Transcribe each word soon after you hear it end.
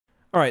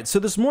Alright, so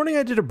this morning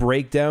I did a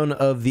breakdown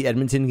of the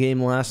Edmonton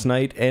game last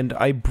night, and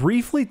I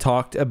briefly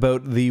talked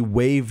about the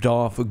waved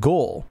off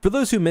goal. For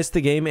those who missed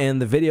the game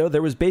and the video,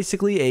 there was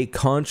basically a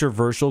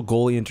controversial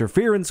goalie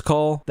interference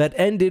call that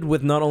ended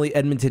with not only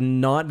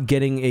Edmonton not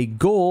getting a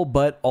goal,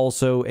 but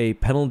also a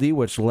penalty,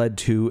 which led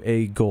to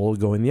a goal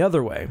going the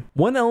other way.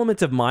 One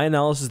element of my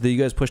analysis that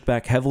you guys pushed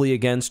back heavily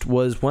against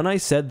was when I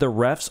said the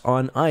refs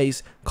on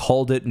ice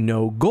called it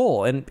no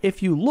goal, and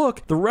if you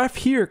look, the ref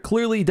here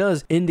clearly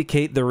does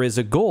indicate there is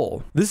a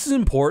goal. This is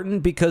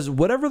important because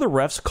whatever the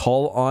refs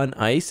call on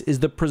ice is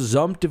the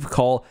presumptive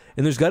call,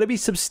 and there's got to be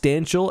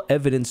substantial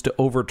evidence to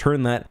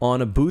overturn that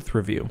on a booth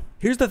review.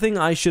 Here's the thing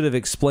I should have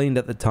explained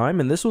at the time,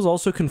 and this was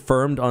also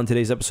confirmed on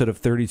today's episode of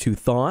 32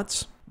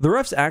 Thoughts. The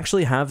refs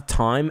actually have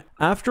time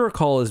after a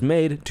call is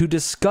made to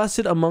discuss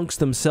it amongst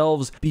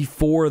themselves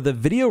before the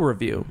video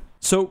review.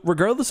 So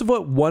regardless of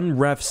what one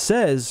ref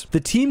says, the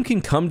team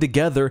can come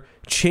together,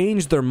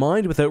 change their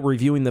mind without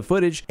reviewing the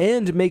footage,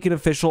 and make an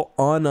official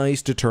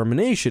on-ice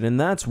determination. And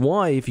that's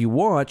why, if you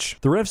watch,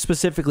 the refs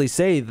specifically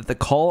say that the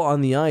call on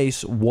the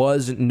ice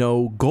was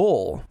no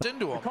goal. The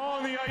call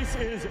on the ice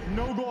is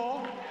no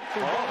goal.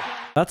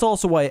 That's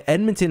also why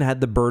Edmonton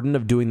had the burden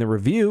of doing the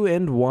review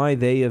and why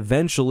they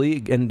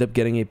eventually ended up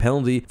getting a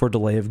penalty for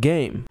delay of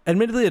game.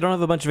 Admittedly, I don't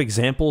have a bunch of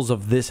examples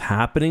of this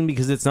happening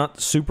because it's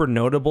not super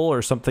notable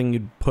or something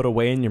you'd put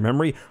away in your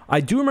memory. I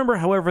do remember,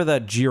 however,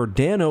 that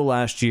Giordano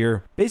last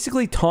year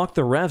basically talked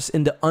the refs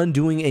into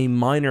undoing a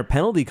minor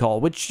penalty call,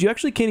 which you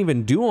actually can't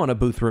even do on a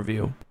booth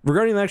review.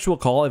 Regarding the actual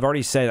call, I've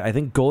already said I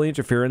think goalie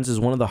interference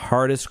is one of the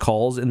hardest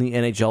calls in the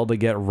NHL to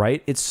get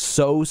right. It's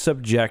so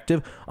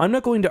subjective. I'm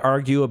not going to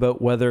argue about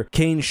whether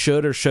Kane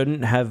should or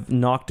shouldn't have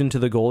knocked into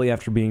the goalie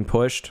after being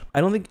pushed.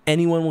 I don't think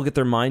anyone will get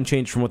their mind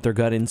changed from what their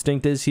gut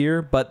instinct is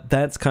here, but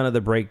that's kind of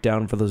the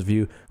breakdown for those of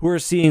you who are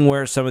seeing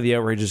where some of the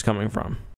outrage is coming from.